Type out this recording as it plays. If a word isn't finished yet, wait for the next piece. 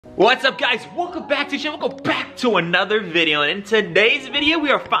What's up guys, welcome back to the channel, welcome back to another video. And in today's video, we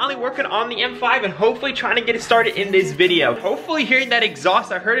are finally working on the M5 and hopefully trying to get it started in this video. Hopefully hearing that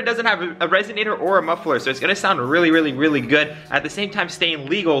exhaust, I heard it doesn't have a resonator or a muffler, so it's gonna sound really good. At the same time staying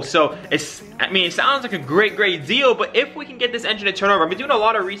legal, so it sounds like a great deal, but if we can get this engine to turn over, I've been doing a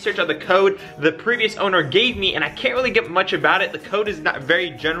lot of research on the code the previous owner gave me and I can't really get much about it. The code is not very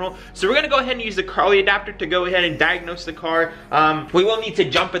general, so we're gonna go ahead and use the Carly adapter to go ahead and diagnose the car. We will need to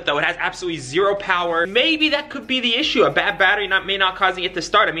jump it though. It has absolutely zero power. Maybe that could be the issue. A bad battery may not causing it to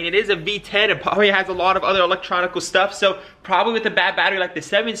start. I mean, it is a V10. It probably has a lot of other electronical stuff, so probably with a bad battery like the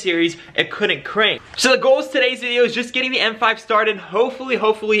 7 Series, it couldn't crank. So the goal of today's video is just getting the M5 started.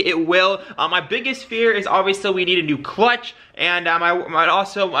 Hopefully it will. My biggest fear is obviously we need a new clutch, and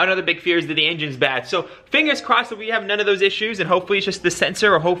another big fear is that the engine's bad. So fingers crossed that we have none of those issues, and hopefully it's just the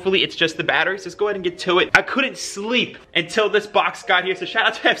sensor, or hopefully it's just the battery. So let's go ahead and get to it. I couldn't sleep until this box got here, so shout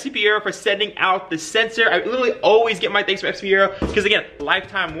out to FCP Euro for sending out the sensor. I literally always get my thanks from FCP Euro, because again,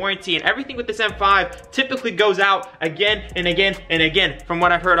 lifetime warranty, and everything with this M5 typically goes out again and again from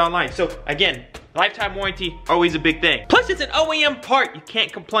what I've heard online. So again, lifetime warranty, always a big thing. Plus, it's an OEM part, you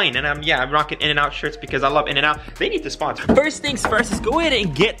can't complain. And I'm rocking In-N-Out shirts because I love In-N-Out. They need to sponsor. First things first, let's go ahead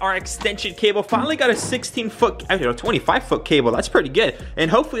and get our extension cable. Finally got a 16-foot, 25-foot cable. That's pretty good.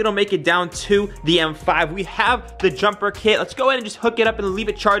 And hopefully it'll make it down to the M5. We have the jumper kit. Let's go ahead and just hook it up and leave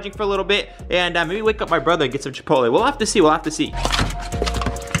it charging for a little bit. And maybe wake up my brother and get some Chipotle. We'll have to see, we'll have to see.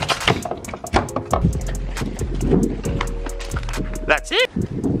 That's it.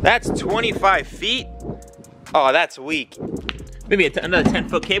 That's 25 feet. Oh, that's weak. Maybe another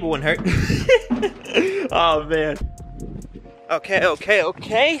 10-foot cable wouldn't hurt. Oh, man.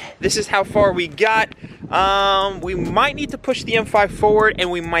 Okay. This is how far we got. We might need to push the M5 forward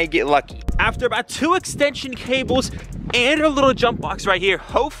and we might get lucky. After about 2 extension cables and a little jump box right here,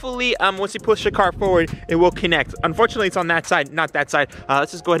 hopefully, once we push the car forward, it will connect. Unfortunately, it's on that side, not that side.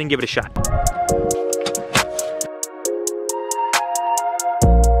 Let's just go ahead and give it a shot.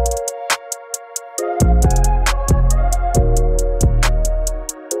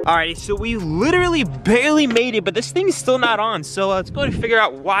 Alrighty, so we literally barely made it, but this thing's still not on, so let's go and figure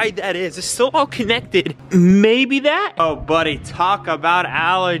out why that is. It's still all connected. Maybe that? Oh, buddy, talk about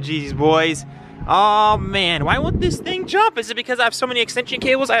allergies, boys. Oh man, why won't this thing jump? Is it because I have so many extension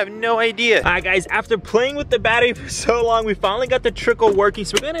cables? I have no idea. Alright guys, after playing with the battery for so long, we finally got the trickle working,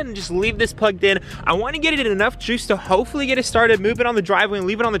 so we're gonna just leave this plugged in. I want to get it in enough juice to hopefully get it started, move it on the driveway, and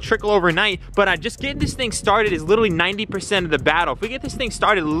leave it on the trickle overnight. But just getting this thing started is literally 90% of the battle. If we get this thing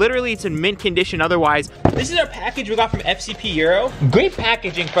started, literally it's in mint condition otherwise. This is our package we got from FCP Euro. Great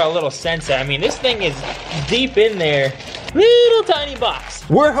packaging for a little sensor. I mean, this thing is deep in there. Little tiny box.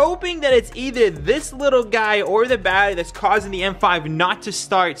 We're hoping that it's either this little guy or the battery that's causing the M5 not to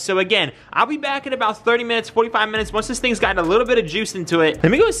start. So again, I'll be back in about 30 minutes, 45 minutes once this thing's gotten a little bit of juice into it. Let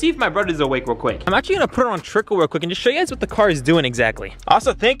me go see if my brother's awake real quick. I'm actually gonna put it on trickle real quick and just show you guys what the car is doing exactly.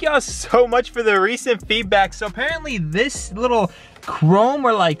 Also, thank y'all so much for the recent feedback. So apparently this little chrome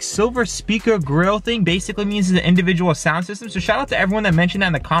or like silver speaker grill thing basically means it's an individual sound system. So shout out to everyone that mentioned that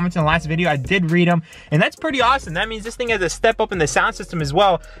in the comments in the last video. I did read them, and that's pretty awesome. That means this thing has a step up in the sound system as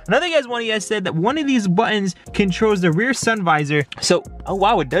well. Another one of you guys said that one of these buttons controls the rear sun visor. So, oh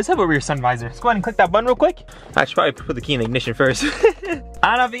wow, it does have a rear sun visor. Let's go ahead and click that button real quick. I should probably put the key in the ignition first. I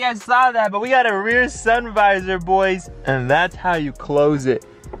don't know if you guys saw that, but we got a rear sun visor, boys, and that's how you close it.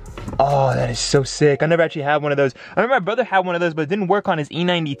 Oh, that is so sick. I never actually had one of those. I remember my brother had one of those, but it didn't work on his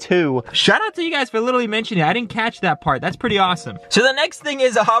E92. Shout out to you guys for literally mentioning it. I didn't catch that part. That's pretty awesome. So the next thing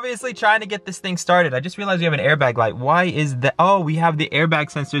is obviously trying to get this thing started. I just realized we have an airbag light. Why is that? Oh, we have the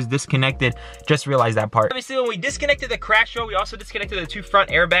airbag sensors disconnected. Just realized that part. Obviously, when we disconnected the crash wheel, we also disconnected the 2 front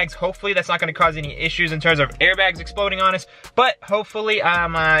airbags. Hopefully, that's not going to cause any issues in terms of airbags exploding on us. But hopefully,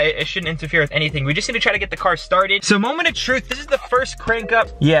 it shouldn't interfere with anything. We just need to try to get the car started. So moment of truth. This is the first crank up.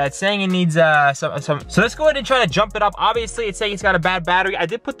 Yeah, it's saying it needs so let's go ahead and try to jump it up. Obviously it's saying it's got a bad battery. I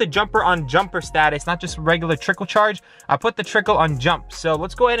did put the jumper on jumper status, not just regular trickle charge. I put the trickle on jump. So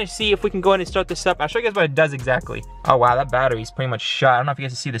let's go ahead and see if we can go ahead and start this up. I'll show you guys what it does exactly. Oh wow, that battery is pretty much shot. I don't know if you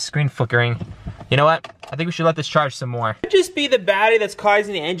guys can see the screen flickering. You know what? I think we should let this charge some more. It could just be the battery that's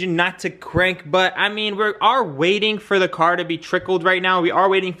causing the engine not to crank, but I mean, we are waiting for the car to be trickled right now. We are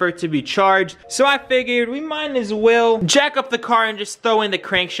waiting for it to be charged. So I figured we might as well jack up the car and just throw in the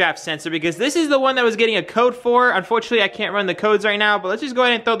crankshaft sensor, because this is the one that was getting a code for. Unfortunately, I can't run the codes right now, but let's just go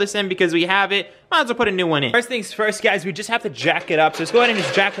ahead and throw this in because we have it. Might as well put a new one in. First things first, guys, we just have to jack it up. So let's go ahead and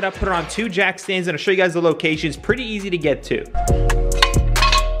just jack it up, put it on 2 jack stands, and I'll show you guys the locations. Pretty easy to get to.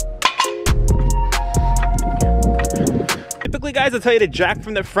 Typically, guys, I'll tell you to jack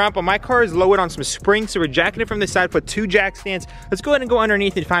from the front, but my car is lowered on some springs, so we're jacking it from the side, put 2 jack stands. Let's go ahead and go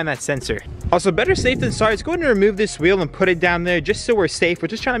underneath and find that sensor. Also, better safe than sorry. Let's go ahead and remove this wheel and put it down there just so we're safe. We're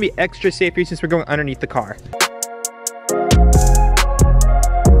just trying to be extra safe here since we're going underneath the car.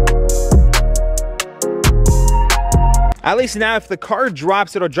 At least now, if the car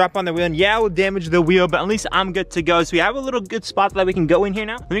drops, it'll drop on the wheel, and yeah, it will damage the wheel, but at least I'm good to go. So we have a little good spot that we can go in here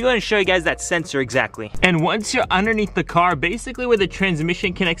now. Let me go ahead and show you guys that sensor exactly. And once you're underneath the car, basically where the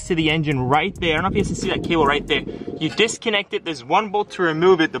transmission connects to the engine right there, I don't know if you guys can see that cable right there. You disconnect it, there's one bolt to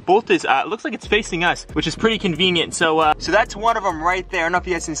remove it. The bolt is, it looks like it's facing us, which is pretty convenient. So that's one of them right there. I don't know if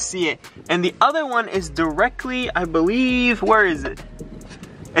you guys can see it. And the other one is directly, I believe, where is it?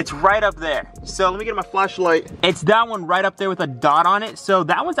 It's right up there. So let me get my flashlight. It's that one right up there with a dot on it. So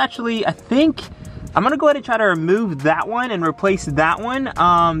that one's actually, I think, I'm gonna go ahead and try to remove that one and replace that one.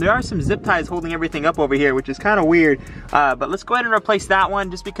 There are some zip ties holding everything up over here, which is kind of weird. But let's go ahead and replace that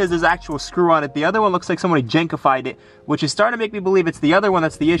one just because there's actual screw on it. The other one looks like somebody jenkified it, which is starting to make me believe it's the other one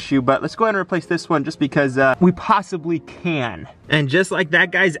that's the issue. But let's go ahead and replace this one just because we possibly can. And just like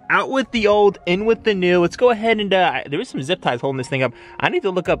that, guys, out with the old, in with the new. Let's go ahead and, there was some zip ties holding this thing up. I need to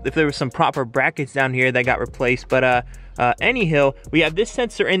look up if there was some proper brackets down here that got replaced, but anyhow, we have this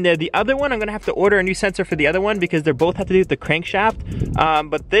sensor in there. The other one, I'm gonna have to order a new sensor for the other one because they both have to do with the crankshaft.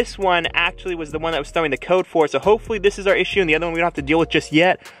 But this one actually was the one that was throwing the code for, so hopefully this is our issue and the other one we don't have to deal with just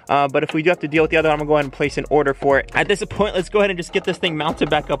yet. But if we do have to deal with the other one, I'm gonna go ahead and place an order for it. At this point, let's go ahead and just get this thing mounted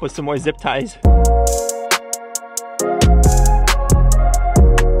back up with some more zip ties.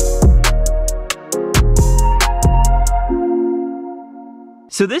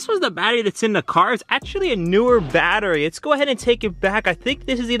 So this was the battery that's in the car. It's actually a newer battery. Let's go ahead and take it back. I think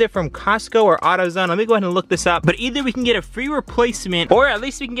this is either from Costco or AutoZone. Let me go ahead and look this up. But either we can get a free replacement or at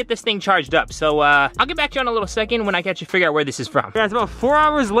least we can get this thing charged up. So I'll get back to you in a little second when I catch you figure out where this is from. Guys, about 4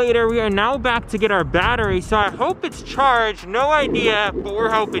 hours later, we are now back to get our battery. So I hope it's charged. No idea, but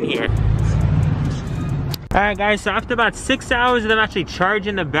we're hoping here. Alright guys, so after about 6 hours of them actually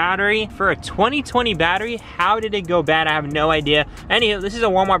charging the battery for a 2020 battery, how did it go bad? I have no idea. Anyhow, this is a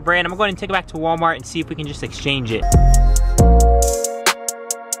Walmart brand. I'm going to go ahead and take it back to Walmart and see if we can just exchange it.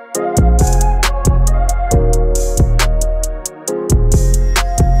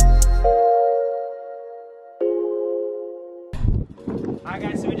 Alright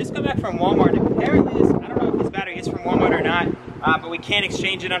guys, so we just got back from Walmart. Apparently this, I don't know if this battery is from Walmart or not. But we can't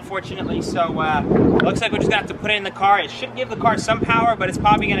exchange it, unfortunately, so looks like we're just gonna have to put it in the car. It should give the car some power, but it's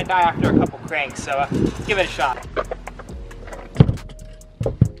probably gonna die after a couple cranks, so let's give it a shot.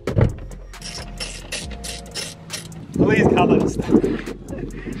 Please God, let us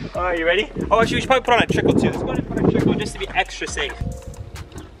stop. Alright, you ready? Oh, actually, we should probably put on a trickle too. Let's go ahead and put on a trickle just to be extra safe.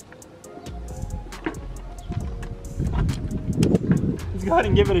 Let's go ahead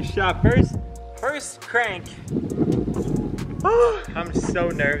and give it a shot. First crank. I'm so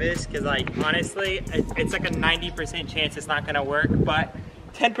nervous because, like, honestly, it's like a 90% chance it's not gonna work, but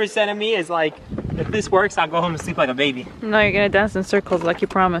 10% of me is like, if this works, I'll go home and sleep like a baby. No, you're gonna dance in circles like you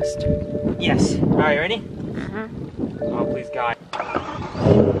promised. Yes. All right, ready? Mm-hmm. Oh, please, God.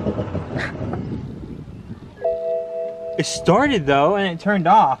 It started though, and it turned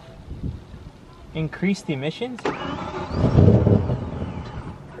off. Increased the emissions.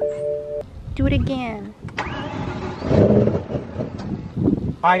 Do it again.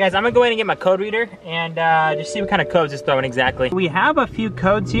 Alright guys, I'm gonna go ahead and get my code reader and just see what kind of codes it's throwing exactly. We have a few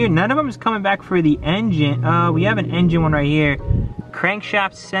codes here. None of them is coming back for the engine. We have an engine one right here.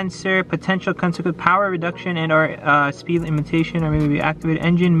 Crankshaft sensor, potential consequent power reduction and or speed limitation or maybe activated.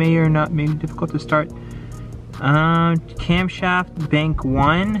 Engine may or not, may be difficult to start. Camshaft bank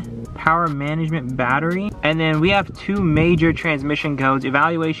 1, power management battery. And then we have 2 major transmission codes,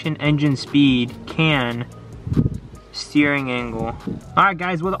 evaluation, engine speed, CAN, steering angle. Alright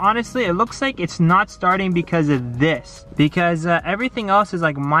guys, well honestly it looks like it's not starting because of this, because everything else is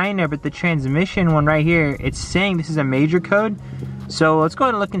like minor, but the transmission one right here, it's saying this is a major code. So let's go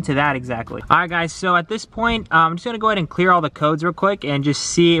ahead and look into that exactly. Alright guys, so at this point I'm just gonna go ahead and clear all the codes real quick and just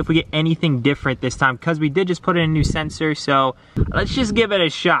see if we get anything different this time, because we did just put in a new sensor. So let's just give it a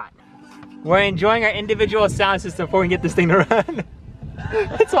shot. We're enjoying our individual sound system before we get this thing to run.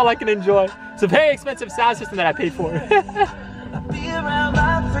 That's all I can enjoy. It's a very expensive sound system that I paid for.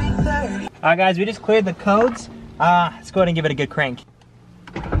 Alright guys, we just cleared the codes. Let's go ahead and give it a good crank.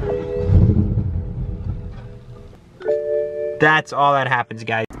 That's all that happens,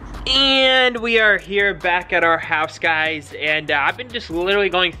 guys. And we are here back at our house, guys, and I've been just literally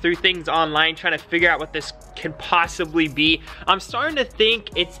going through things online trying to figure out what this can possibly be. I'm starting to think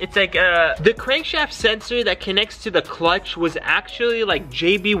it's like the crankshaft sensor that connects to the clutch was actually like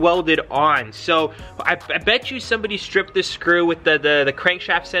JB welded on. So I bet you somebody stripped the screw with the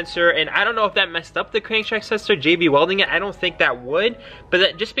crankshaft sensor, and I don't know if that messed up the crankshaft sensor, JB welding it. I don't think that would, but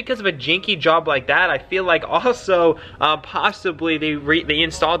that, just because of a janky job like that, I feel like also possibly they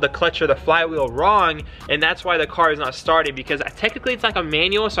installed the clutch or the flywheel wrong, and that's why the car is not starting, because technically it's like a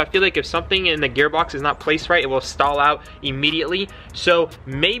manual, so I feel like if something in the gearbox is not placed right, it will stall out immediately. So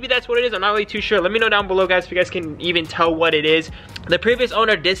maybe that's what it is. I'm not really too sure. Let me know down below, guys, if you guys can even tell what it is. The previous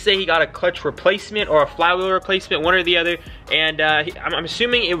owner did say he got a clutch replacement or a flywheel replacement, one or the other, and I'm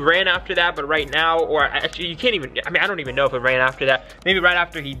assuming it ran after that, but right now, or actually you can't even, I mean, I don't even know if it ran after that. Maybe right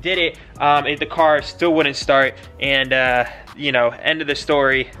after he did it, the car still wouldn't start, and you know, end of the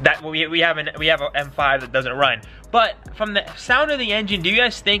story. That we have an M5 that doesn't run. But from the sound of the engine, do you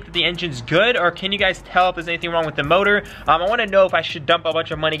guys think that the engine's good, or can you guys tell if there's anything wrong with the motor? I want to know if I should dump a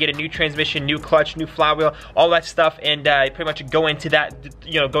bunch of money, get a new transmission, new clutch, new flywheel, all that stuff, and pretty much go into that,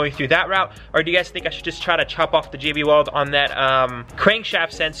 you know, going through that route, or do you guys think I should just try to chop off the JB weld on that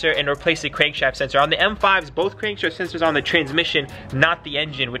crankshaft sensor and replace the crankshaft sensor? On the M5s, both crankshaft sensors on the transmission, not the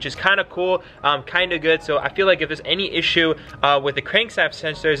engine, which is kind of cool, kind of good. So I feel like if there's any issue with the crankshaft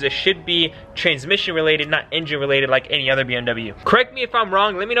sensors, it should be transmission related, not engine related, like any other BMW. Correct me if I'm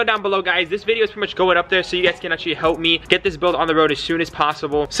wrong. Let me know down below, guys. This video is pretty much going up there so you guys can actually help me get this build on the road as soon as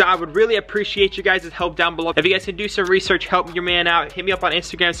possible. So I would really appreciate you guys' help down below. If you guys can do some research, help your man out, hit me up on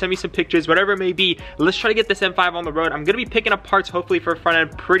Instagram, send me some pictures, whatever it may be. Let's try to get this M5 on the road. I'm gonna be picking up parts hopefully for front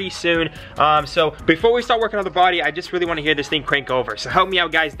end pretty soon. So before we start working on the body, I just really want to hear this thing crank over. So help me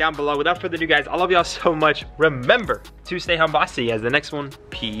out, guys, down below. Without further ado, guys, I love y'all so much. Remember to stay Hummadi. As the next one,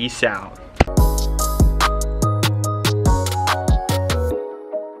 peace out.